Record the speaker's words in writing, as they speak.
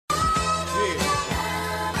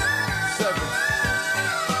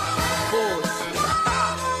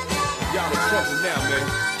now, man.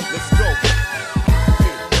 Let's go.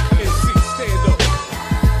 NC, stand up.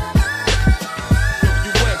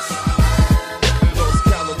 WX, Los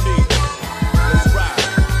California. Let's ride.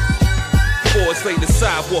 Before it's late, the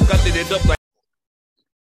sidewalk, I did it up like.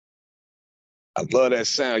 I love that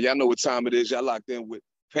sound. Y'all know what time it is. Y'all locked in with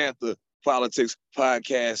Panther Politics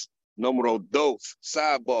Podcast Numero Dos,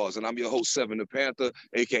 Sidebars. And I'm your host, Seven the Panther,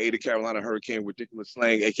 a.k.a. the Carolina Hurricane, Ridiculous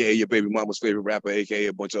Slang, a.k.a. your baby mama's favorite rapper, a.k.a.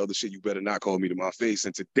 a bunch of other shit you better not call me to my face.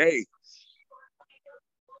 And today,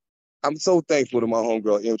 I'm so thankful to my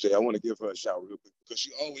homegirl, MJ. I want to give her a shout real quick because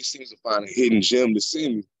she always seems to find a hidden gem to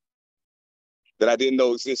see me that I didn't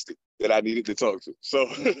know existed, that I needed to talk to. So...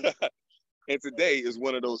 And today is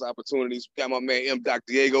one of those opportunities. Got my man M. Doc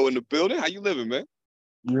Diego in the building. How you living, man?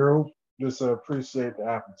 You just appreciate the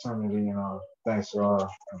opportunity. Thanks for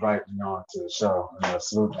inviting me on to the show.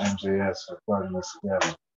 Salute MJS for putting this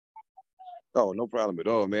together. Oh, no problem at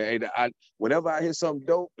all, man. Hey, whenever I hear something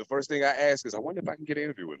dope, the first thing I ask is, I wonder if I can get an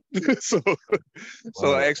interview with him.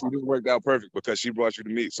 so actually, this worked out perfect because she brought you to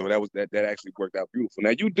me. So that actually worked out beautiful.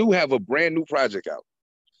 Now, you do have a brand new project out.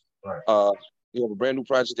 Right. You have a brand new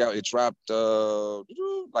project out. It dropped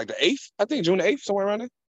like the 8th, I think, June the 8th, somewhere around there.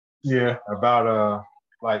 Yeah, about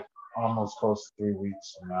like almost close to 3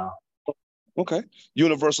 weeks from now. Okay.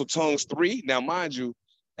 Universal Tongues 3. Now, mind you,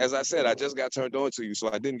 as I said, I just got turned on to you, so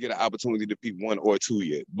I didn't get an opportunity to peep 1 or 2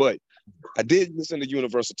 yet. But I did listen to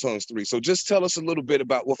Universal Tongues 3. So just tell us a little bit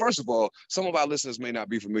about, well, first of all, some of our listeners may not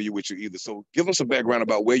be familiar with you either. So give them some background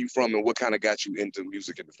about where you're from and what kind of got you into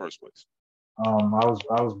music in the first place. I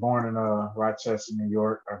was born in Rochester, New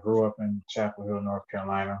York. I grew up in Chapel Hill, North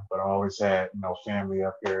Carolina, but I always had family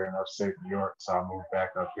up here in upstate New York. So I moved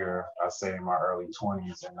back up here, I say in my early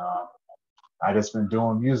 20s, and I just been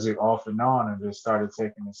doing music off and on, and just started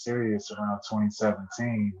taking it serious around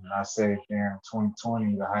 2017. And I say during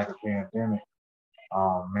 2020, the height of the pandemic,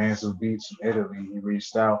 Manzu Beats from Italy, he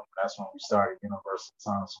reached out. That's when we started Universal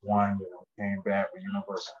Tongues 1, and we came back with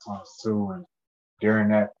Universal Tongues 2, and during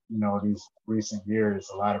that, these recent years,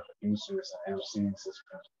 a lot of producers and MCs has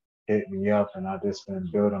been hitting me up, and I've just been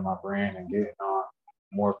building my brand and getting on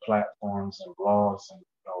more platforms and blogs and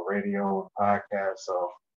radio and podcasts.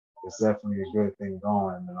 So it's definitely a good thing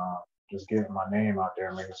going, and just getting my name out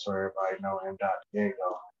there, making sure everybody know M.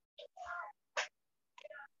 Diego.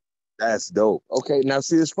 That's dope. Okay, now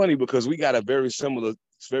see, it's funny because we got a very similar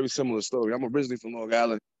story. I'm originally from Long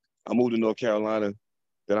Island. I moved to North Carolina.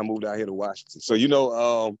 Then I moved out here to Washington. So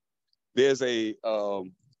there's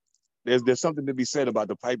something to be said about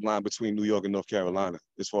the pipeline between New York and North Carolina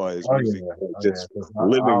as far as music.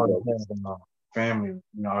 Family.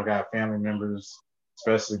 I got family members,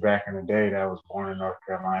 especially back in the day, that was born in North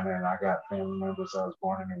Carolina, and I got family members that was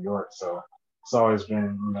born in New York. So it's always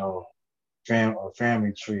been a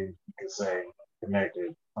family tree, you could say,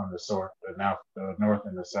 connected from the north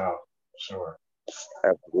and the south, for sure.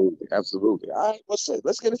 Absolutely. All right, let's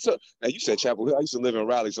get into it. Now, you said Chapel Hill. I used to live in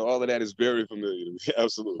Raleigh, so all of that is very familiar to me.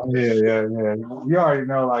 Absolutely. Yeah. You already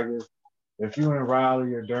know, like, if you're in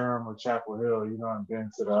Raleigh or Durham or Chapel Hill, I've been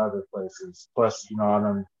to the other places. Plus,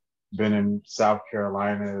 I've been in South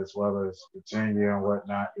Carolina as well as Virginia and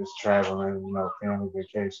whatnot, just traveling, family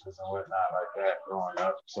vacations and whatnot like that growing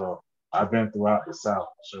up. So I've been throughout the South,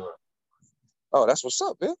 for sure. Oh, that's what's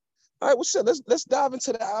up, man. All right, let's dive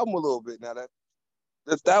into the album a little bit now.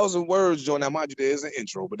 The 1,000 Words joint, now mind you, there is an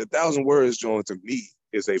intro, but the 1,000 Words joint to me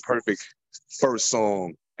is a perfect first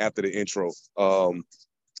song after the intro. You know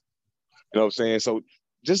what I'm saying? So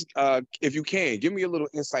just if you can, give me a little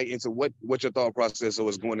insight into what your thought process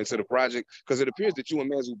was going into the project, because it appears that you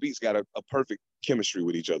and Manzu Beats got a perfect chemistry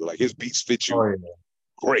with each other. Like his beats fit you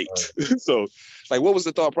great. So like, what was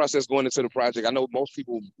the thought process going into the project? I know most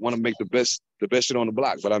people want to make the best shit on the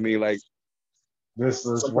block, but I mean, like, this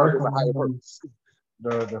is working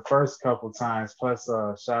the first couple times, plus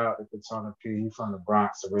shout out to Katona P. He's from the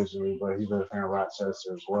Bronx originally, but he lives here in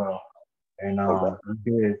Rochester as well. And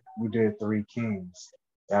we did Three Kings.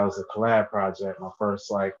 That was a collab project, my first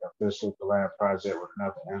like official collab project with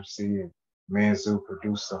another MC, and Manzu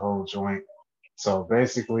produced the whole joint. So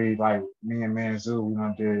basically, like, me and Manzu,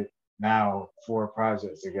 we did now 4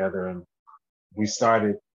 projects together, and we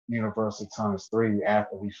started Universal Tongues 3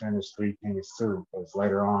 after we finished Three Kings 2, because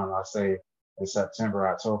later on, I say in September,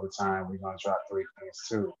 October time, we're gonna drop Three Kings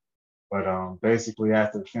 2. But basically,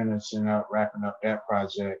 after wrapping up that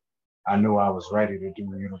project, I knew I was ready to do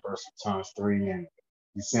Universal Tongues 3, and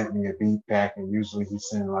he sent me a beat pack, and usually he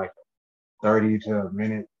sent like 30 to a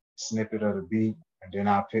minute snippet of the beat, and then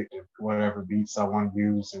I'll pick whatever beats I want to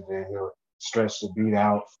use, and then he'll stretch the beat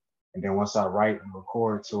out, and then once I write and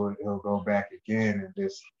record to it, he'll go back again and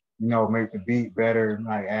just make the beat better,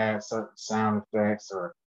 like add certain sound effects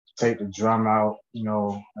or take the drum out,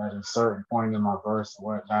 at a certain point in my verse and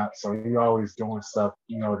whatnot. So he always doing stuff,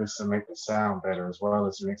 just to make the sound better as well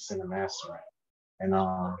as mixing and mastering. And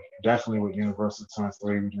definitely with Universal Tons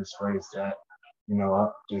 3, we just raised that,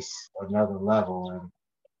 up just another level and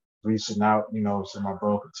reaching out, to my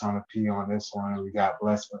bro Katana P on this one. We got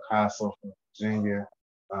Blessed Picasso from Virginia,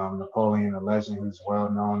 Napoleon the Legend, who's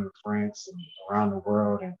well known in France and around the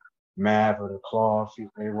world, and Mav or the Claw,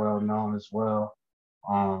 they well known as well.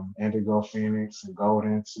 Indigo Phoenix and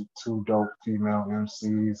Golden, two dope female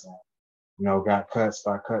MCs, and got cuts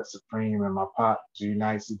by Cut Supreme, and my pop G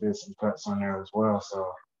Nice, he did some cuts on there as well.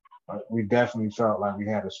 So we definitely felt like we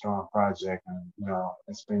had a strong project, and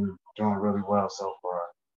it's been doing really well so far.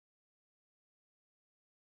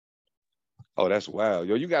 Oh, that's wild.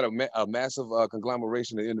 Yo, you got a massive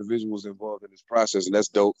conglomeration of individuals involved in this process, and that's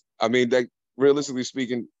dope. I mean, realistically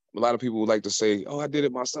speaking, a lot of people would like to say, oh, I did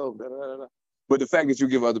it myself. Da, da, da, da. But the fact that you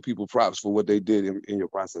give other people props for what they did in your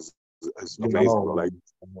process is amazing, bro. Like,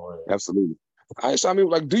 absolutely. All right, so I mean,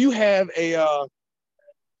 like, do you have a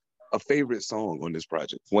favorite song on this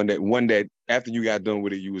project? One that after you got done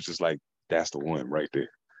with it, you was just like, that's the one right there.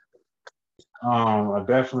 I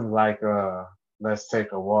definitely like Let's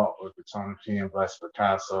Take a Walk with Katana P and Blessed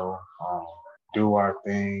Picasso. Do Our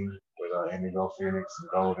Thing with Indigo Phoenix and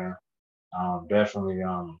Golden. Definitely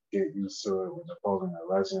Get Used to It with Napoleon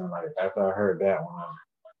the Legend. Like after I heard that one,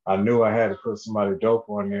 I knew I had to put somebody dope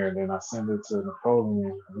on there, and then I sent it to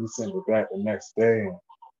Napoleon, and he sent it back the next day, and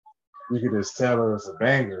you could just tell it was a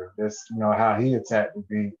banger. That's how he attacked the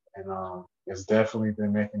beat, and it's definitely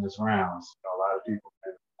been making its rounds. A lot of people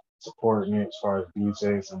been supporting it as far as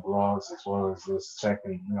DJs and blogs, as well as just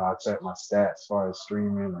checking. I check my stats as far as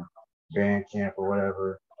streaming and Bandcamp or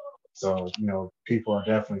whatever. So, people are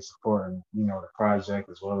definitely supporting, the project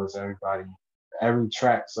as well as everybody. Every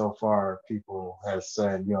track so far, people have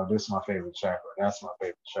said, this is my favorite track or that's my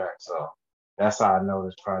favorite track. So that's how I know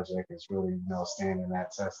this project is really, standing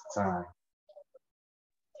that test of time.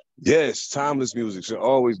 Yes, timeless music should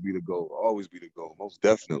always be the goal. Always be the goal, most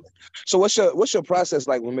definitely. So what's your process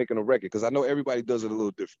like when making a record? Because I know everybody does it a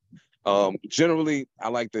little different. Generally, I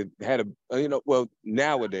like to have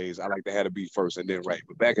nowadays I like to have a beat first and then write.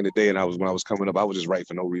 But back in the day, when I was coming up, I would just write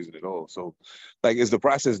for no reason at all. So, like, is the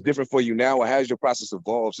process different for you now, or has your process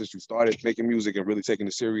evolved since you started making music and really taking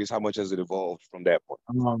it serious? How much has it evolved from that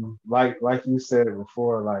point? Like you said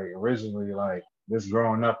before, like originally, like just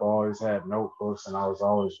growing up, I always had notebooks and I was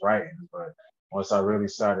always writing. But once I really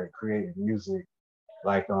started creating music,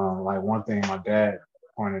 like one thing my dad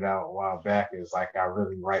pointed out a while back is like I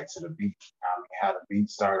really write to the beat. I mean, how the beat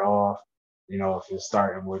start off, if it's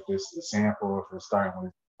starting with the sample, if it's starting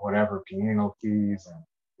with whatever piano keys, and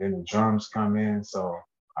then the drums come in. So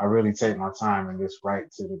I really take my time and just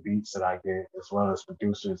write to the beats that I get, as well as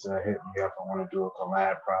producers that hit me up and want to do a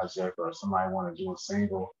collab project or somebody want to do a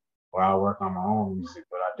single, or I'll work on my own music.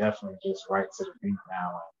 But I definitely just write to the beat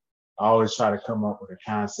now. I always try to come up with a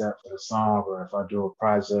concept for the song, or if I do a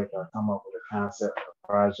project, I come up with a concept for the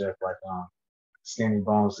project. Like Skinny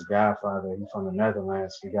Bones, the Godfather, he's from the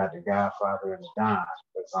Netherlands. We got the Godfather and the Don,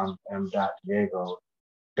 because I'm M. Diego.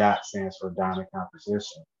 Dot stands for Donna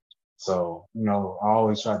Composition. So, I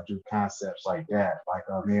always try to do concepts like that.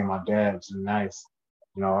 Like me and my dad, G Nice,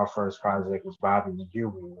 our first project was Bobby McGee. It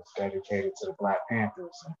was dedicated to the Black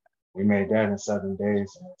Panthers. And we made that in 7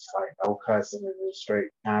 days, and it's like no cussing, and it's straight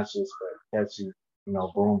conscious but catchy,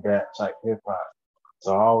 boom bap type hip hop.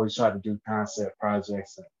 So I always try to do concept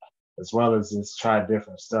projects, and as well as just try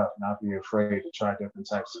different stuff, not be afraid to try different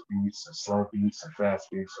types of beats, and slow beats and fast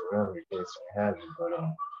beats, or whatever the case may have. But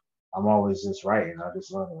I'm always just writing. I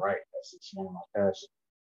just love to write. That's just one of my passions.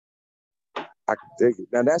 I can dig it.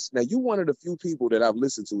 Now you one of the few people that I've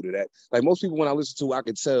listened to that. Like most people, when I listen to, I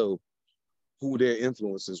could tell who their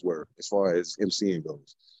influences were as far as MCing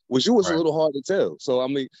goes. Which you was a little hard to tell. So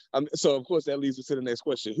so of course that leads me to the next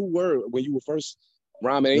question. Who were when you were first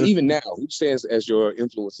rhyming, and even now, who stands as your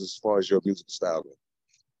influences as far as your musical style goes?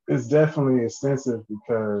 It's definitely extensive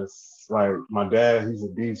because like my dad, he's a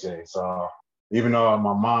DJ. So even though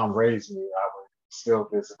my mom raised me, I would still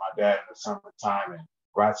visit my dad in the summertime in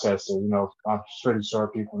Rochester. I'm pretty sure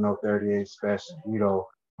people know 38 Special.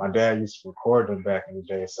 My dad used to record them back in the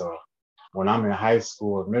day. So when I'm in high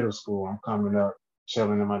school or middle school, I'm coming up,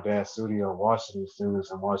 chilling in my dad's studio, watching these dudes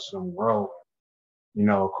and watching them grow.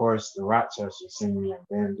 Of course, the Rochester scene, and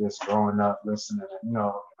then just growing up listening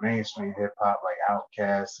to, mainstream hip hop like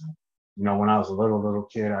Outkast. And, when I was a little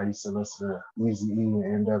kid, I used to listen to Eazy-E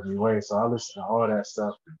and NWA. So I listened to all that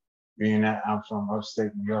stuff. Being that I'm from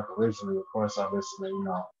upstate New York originally, of course, I listen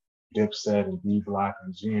to, Dipset and D Block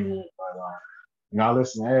and G in it, but I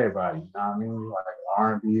listen to everybody. You know what I mean? Like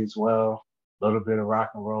R&B as well, a little bit of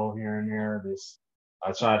rock and roll here and there.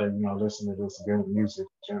 I try to listen to this good music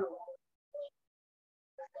in general.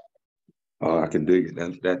 Oh, I can dig it.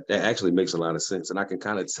 That actually makes a lot of sense, and I can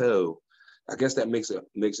kind of tell. I guess that makes it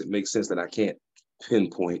make sense that I can't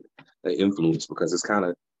pinpoint the influence because it's kind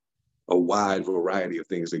of a wide variety of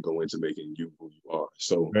things that go into making you who you are.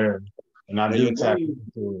 So, yeah. And I do tap into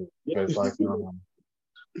it because, like,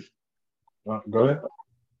 go ahead.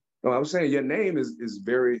 No, I was saying your name is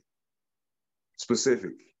very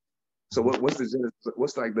specific. So,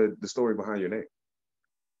 what's like the story behind your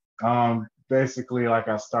name? Basically, like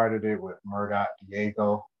I started it with Murdoch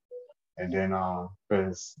Diego, and then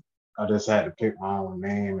because I just had to pick my own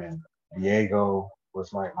name, and Diego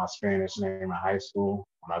was like my Spanish name in high school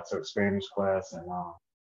when I took Spanish class, and I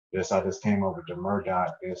just came over to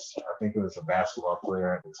Murdoch. I think it was a basketball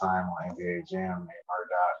player at the time on NBA Jam named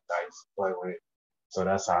Murdoch that I used to play with. So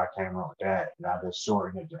that's how I came up with that. And I just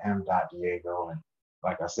shortened it to M. Diego. And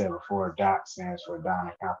like I said before, Doc stands for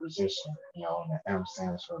Donna Composition, and the M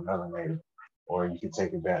stands for melanated. Or you can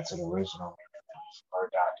take it back to the original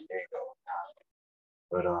Murdoch Diego.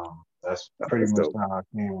 But that's pretty much how I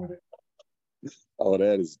came with it. Oh,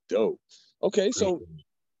 that is dope. Okay, so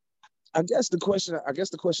I guess the question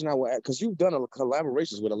I will ask, because you've done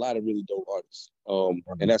collaborations with a lot of really dope artists,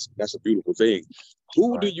 and that's a beautiful thing.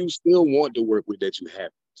 Who do you still want to work with that you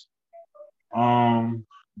haven't?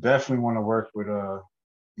 Definitely want to work with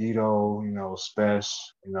Ito, Spesh,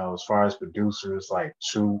 as far as producers like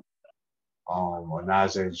Troop,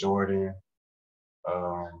 Onaje Jordan,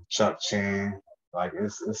 Chuck Chan. Like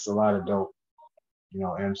it's a lot of dope,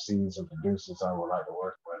 MCs and producers I would like to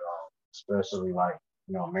work with, especially like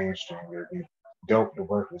mainstream. It'd be dope to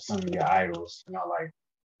work with some of your idols, like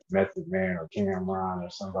Method Man or Cameron or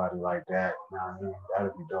somebody like that. You know what I mean?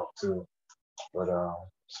 That'd be dope too. But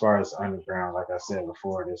as far as underground, like I said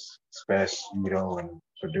before, this Spesh, Ito, and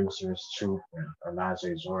producers, Troop, and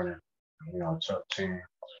Onaje Jordan, Chuck Chan.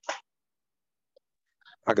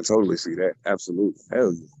 I could totally see that. Absolutely.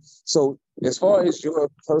 Hell yeah. So as far as your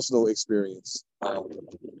personal experience, do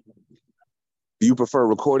you prefer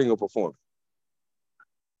recording or performing?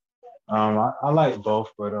 I like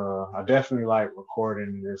both, but I definitely like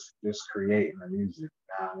recording this creating the music. You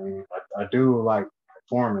know what I mean? I do like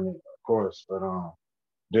performing it, of course, but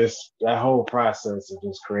that whole process of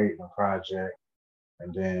just creating a project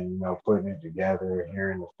and then putting it together,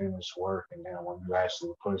 hearing the finished work, and then when you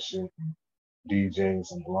actually push it, and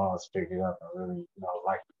DJs and blogs pick it up and really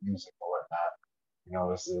like the music or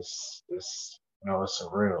whatnot. It's surreal. You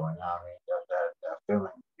know what I mean? That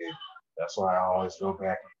feeling. That's why I always go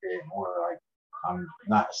back and create more. Like I'm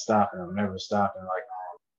not stopping. I'm never stopping. Like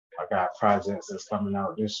I got projects that's coming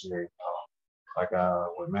out this year. Like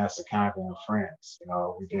with Master Conquer in France.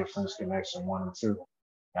 We did French Connection 1 and 2.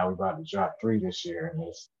 Now we're about to drop 3 this year,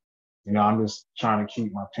 and I'm just trying to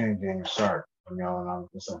keep my pen game sharp. And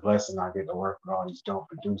it's a blessing I get to work with all these dope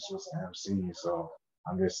producers and MCs. So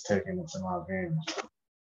I'm just taking it to my advantage.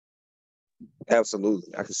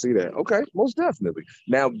 Absolutely. I can see that. Okay, most definitely.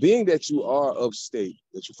 Now, being that you are upstate,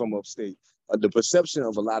 that you're from upstate, the perception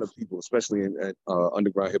of a lot of people, especially in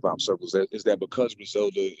underground hip hop circles, is that because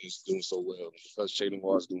Griselda is doing so well, because Shay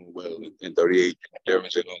Noir is doing well, and 38,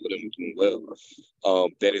 Derrick and all of them are doing well,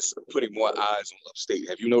 that it's putting more eyes on upstate.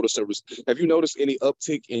 Have you noticed any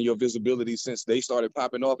uptick in your visibility since they started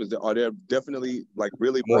popping off? Are there definitely like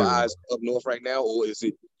really more eyes up north right now, or is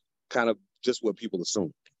it kind of just what people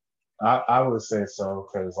assume? I would say so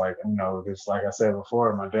because, just like I said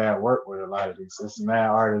before, my dad worked with a lot of these. It's mad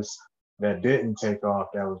artists that didn't take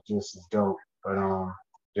off that was just as dope. But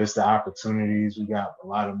just the opportunities, we got a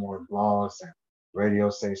lot of more blogs and radio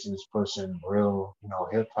stations pushing real,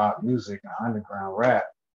 hip hop music and underground rap.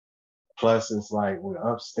 Plus, it's like with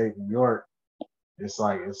upstate New York, it's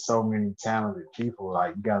so many talented people.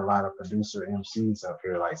 Like you got a lot of producer MCs up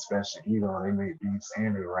here, like especially they make beats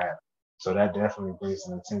and they rap. So that definitely brings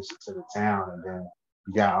an attention to the town. And then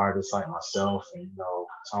you got artists like myself and,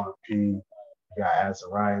 Tony P, you got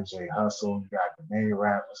Azariah, J Hustle, you got Grenade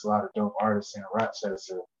Rap. There's a lot of dope artists in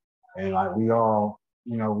Rochester. And like we all,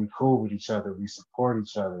 we cool with each other. We support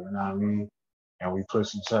each other, you know what I mean? And we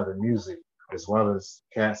push each other music, as well as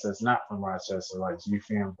cats that's not from Rochester, like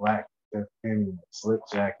G-Fam Black, Def Penny,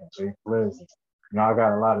 Slipjack, and Jay Fliz. I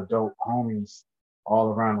got a lot of dope homies all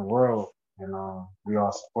around the world, and we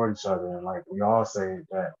all support each other. And like we all say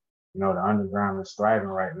that, the underground is thriving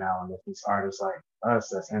right now. And if it's artists like us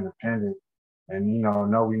that's independent, and no,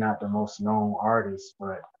 we're not the most known artists,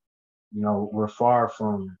 but we're far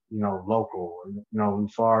from, local. We're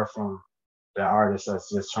far from the artist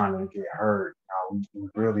that's just trying to get heard. We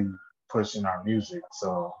really pushing our music.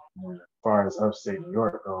 So as far as upstate New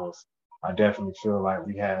York goes, I definitely feel like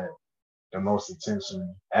we had the most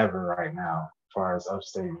attention ever right now. As far as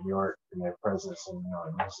upstate New York and their presence in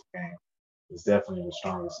the music game is definitely the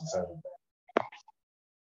strongest it's ever been.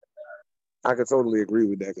 I can totally agree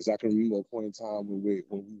with that because I can remember a point in time when we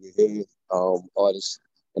were hearing artists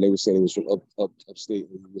and they would say they was from upstate,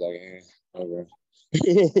 and we'd be like, okay,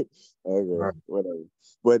 okay, Right. whatever.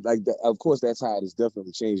 But like, of course, that tide is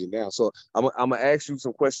definitely changing now. So I'm gonna ask you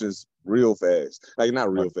some questions real fast, like not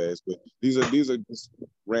real fast, but these are just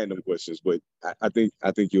random questions. But I think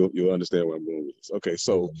you'll understand where I'm going with this. Okay,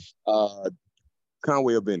 so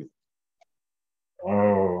Conway or Benny?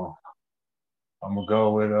 Oh, I'm gonna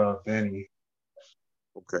go with Benny.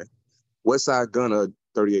 Okay, West Side Gun or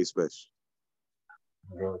 38 Special?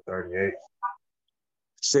 I'm gonna go with 38.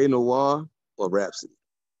 Chez Noir or Rhapsody?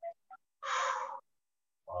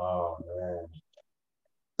 Oh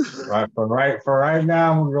man. For right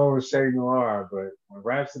now, I'm gonna go with Shay Noir. But when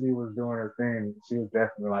Rhapsody was doing her thing, she was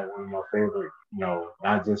definitely like one of my favorite,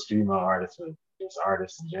 not just female artists, but just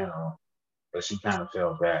artists in general. But she kind of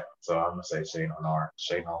fell back, so I'm gonna say Shay Noir.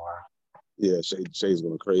 Shay Noir. Yeah, Shay's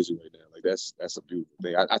going crazy right now. Like that's a beautiful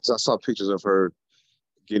thing. I saw pictures of her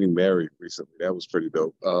getting married recently. That was pretty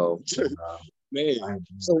dope. And, Man, I,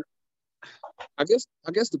 so I guess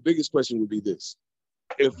the biggest question would be this: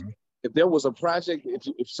 if if there was a project,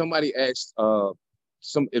 if somebody asked,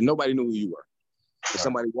 if nobody knew who you were, if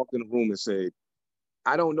somebody walked in the room and said,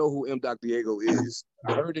 "I don't know who M. Doc Diego is.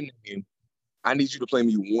 I heard the name. I need you to play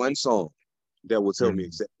me one song that will tell me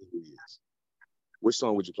exactly who he is." Which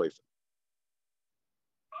song would you play for?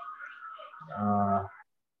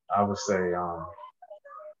 I would say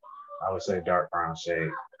Dark Brown Shade.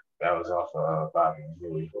 That was off of Bobby and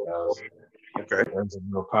Huey. Okay. That was a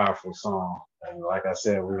real powerful song. And like I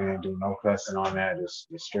said, we didn't do no cussing on that. It's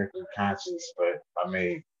strictly conscious, but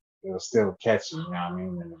it was still catchy, you know what I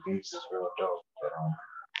mean? And the beats is real dope. But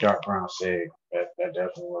Dark Brown Shade, that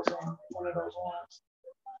definitely was one of those ones.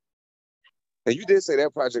 And you did say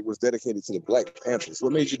that project was dedicated to the Black Panthers.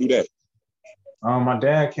 What made you do that? My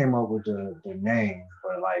dad came up with the name,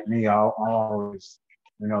 but like me, I always,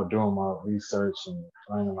 doing my research and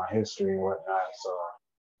learning my history and whatnot. So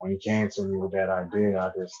when he came to me with that idea,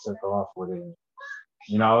 I just took off with it.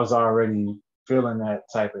 I was already feeling that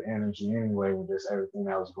type of energy anyway with just everything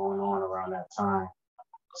that was going on around that time.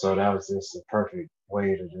 So that was just the perfect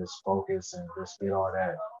way to just focus and just get all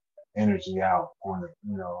that energy out on it,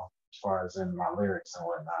 as far as in my lyrics and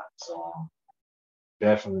whatnot. So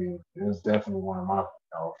it was definitely one of my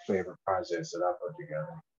favorite projects that I put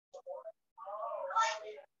together.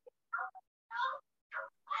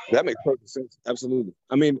 That makes perfect sense. Absolutely.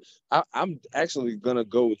 I mean, I'm actually gonna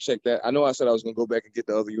go check that. I know I said I was gonna go back and get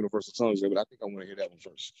the other Universal Songs, but I think I want to hear that one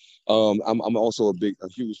first. I'm also a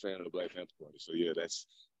huge fan of the Black Panther Party. So yeah, that's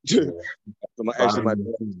Yeah. actually my so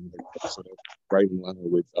that's right in line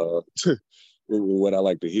with with what I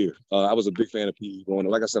like to hear. I was a big fan of PE growing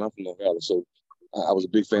up. Like I said, I'm from North Carolina, so I was a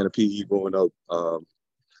big fan of PE growing up.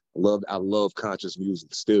 I love conscious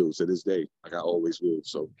music still to this day, like I always will.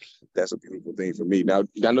 So that's a beautiful thing for me. Now,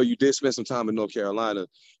 I know you did spend some time in North Carolina.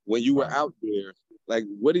 When you were out there, like,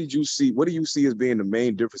 what did you see? What do you see as being the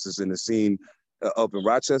main differences in the scene up in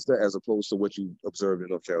Rochester as opposed to what you observed in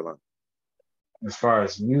North Carolina? As far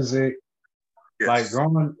as music, like Yes.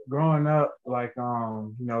 growing up, like it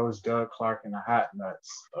was Doug Clark and the Hot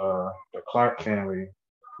Nuts. The Clark family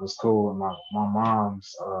was cool with my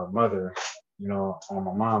mom's mother. On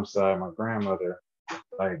my mom's side, my grandmother,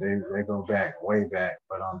 like they go back way back.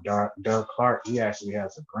 But Doug Clark, he actually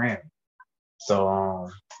has a Grammy. So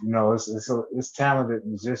it's talented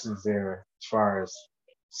musicians there as far as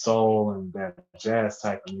soul and that jazz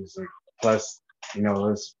type of music. Plus,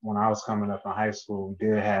 it's when I was coming up in high school, we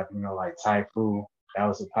did have like Typhoon. That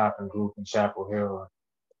was a popping group in Chapel Hill,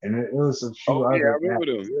 and it was a Oh few yeah, I other remember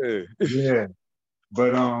them. Yeah. yeah.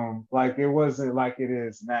 But like it wasn't like it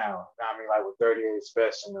is now. I mean, like with 38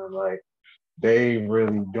 Special, like they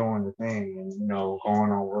really doing the thing and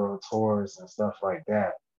going on world tours and stuff like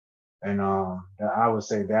that. And I would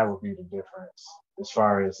say that would be the difference as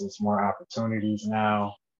far as it's more opportunities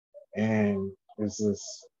now, and it's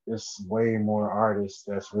way more artists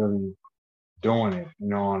that's really doing it,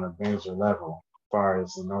 on a major level. As far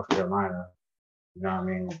as in North Carolina, what I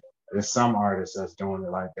mean, there's some artists that's doing it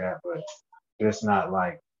like that, but it's not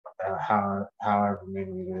like however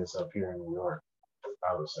many it is up here in New York,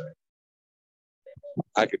 I would say.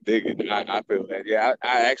 I could dig it. I feel that. Yeah,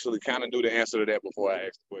 I actually kind of knew the answer to that before I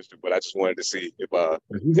asked the question, but I just wanted to see if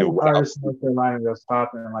you got artists in North Carolina that's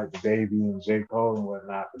popping like the Baby and J. Cole and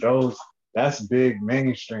whatnot. But that's big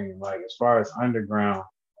mainstream. Like as far as underground,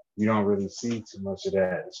 you don't really see too much of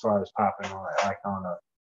that. As far as popping on a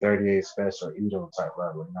 38 Special Edo type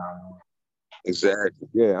level, you know what I mean? Exactly.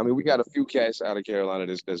 Yeah. I mean, we got a few cats out of Carolina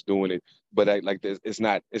that's doing it, but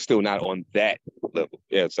it's still not on that level.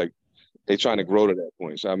 Yeah, it's like they're trying to grow to that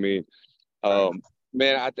point. So I mean,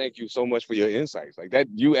 man, I thank you so much for your insights. Like that,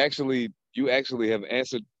 you actually have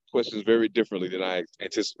answered questions very differently than I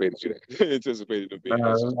anticipated to be. I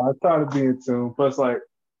try to be in tune. Plus, like,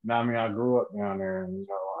 I mean, I grew up down there, and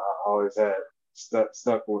I always had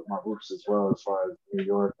stuck with my roots as well, as far as New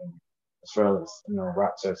York and as well as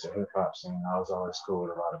Rochester hip hop scene. I was always cool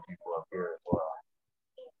with a lot of people up here as well.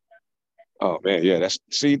 Oh man, yeah, that's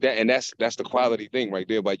the quality thing right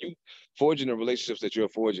there. By you forging the relationships that you're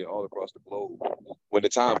forging all across the globe, when the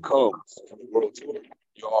time comes,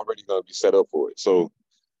 you're already gonna be set up for it. So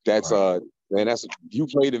that's man, you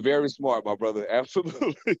played it very smart, my brother.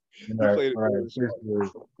 Absolutely, you played it very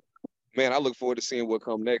smart. Man, I look forward to seeing what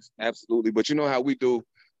comes next. Absolutely, but you know how we do.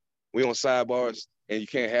 We on sidebars, and you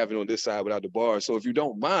can't have it on this side without the bars. So if you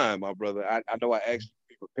don't mind, my brother, I know I asked you to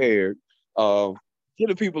be prepared. Give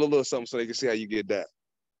the people a little something so they can see how you get that.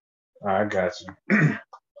 All right, I got you.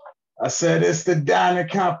 I said it's the diner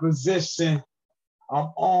composition. I'm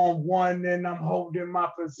on one and I'm holding my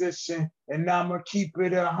position. And I'ma keep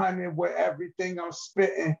it 100 with everything I'm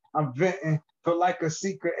spitting. I'm venting. Feel like a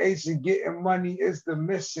secret agent. Getting money is the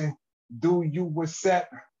mission. Do you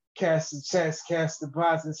accept? Cash the checks, cash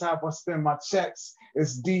deposits, how I spend my checks.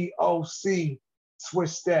 It's DOC.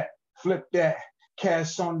 Switch that, flip that.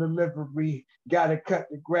 Cash on delivery. Gotta cut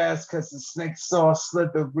the grass cause the snake's all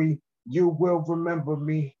slithery. You will remember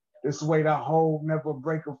me. This weight I hold, never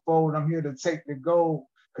break a fold. I'm here to take the gold.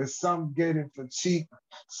 Cause some get it for cheap.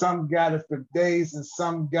 Some got it for days and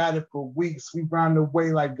some got it for weeks. We round the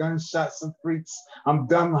way like gunshots and freaks. I'm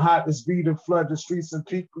dumb hot as be to flood the streets and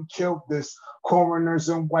peak. We killed this. Coroners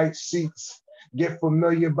in white sheets. Get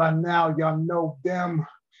familiar by now, y'all know them.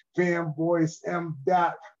 Fanboys M.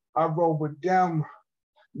 Dot. I roll with them.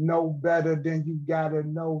 Know better than you gotta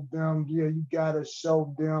know them. Yeah, you gotta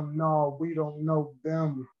show them. No, we don't know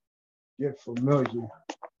them. Get familiar.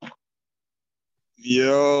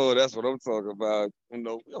 Yo, that's what I'm talking about. We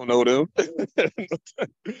don't know them.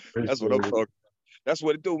 That's what I'm talking about. That's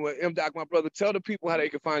what it do, man. M-Doc, my brother, tell the people how they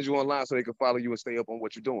can find you online so they can follow you and stay up on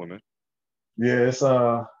what you're doing, man. Yeah, it's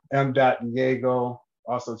M. Diego.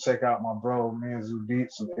 Also check out my bro, Manzu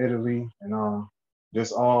Beats from Italy. And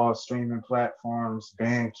just all streaming platforms,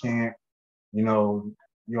 Bandcamp. You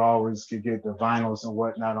always could get the vinyls and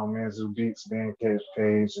whatnot on Manzu Beats Bandcamp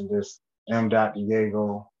page, and just M.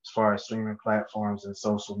 Diego as far as streaming platforms and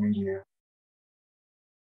social media.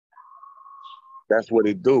 That's what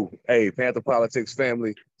it do. Hey, Panther Politics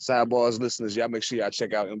family, Sidebars listeners, y'all make sure y'all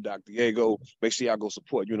check out M. Diego. Make sure y'all go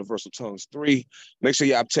support Universal Tongues 3. Make sure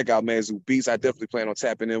y'all check out Manzu Beats. I definitely plan on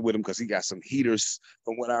tapping in with him because he got some heaters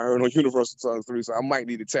from what I heard on Universal Tongues 3. So I might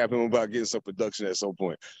need to tap him about getting some production at some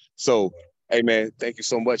point. So, hey, man, thank you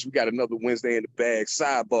so much. We got another Wednesday in the bag.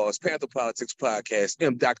 Sidebars, Panther Politics Podcast.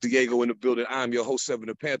 M. Diego in the building. I'm your host, Seven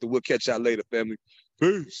the Panther. We'll catch y'all later, family.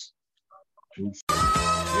 Peace. Peace.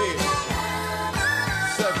 Yeah.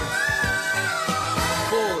 7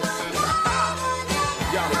 4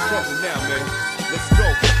 y'all in trouble now, man. Let's go.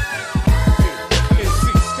 Yeah. NC,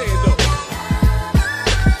 stand up.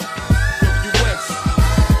 WX,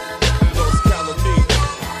 Los California.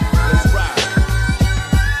 Let's ride.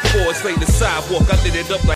 4 late the sidewalk, I lit it up like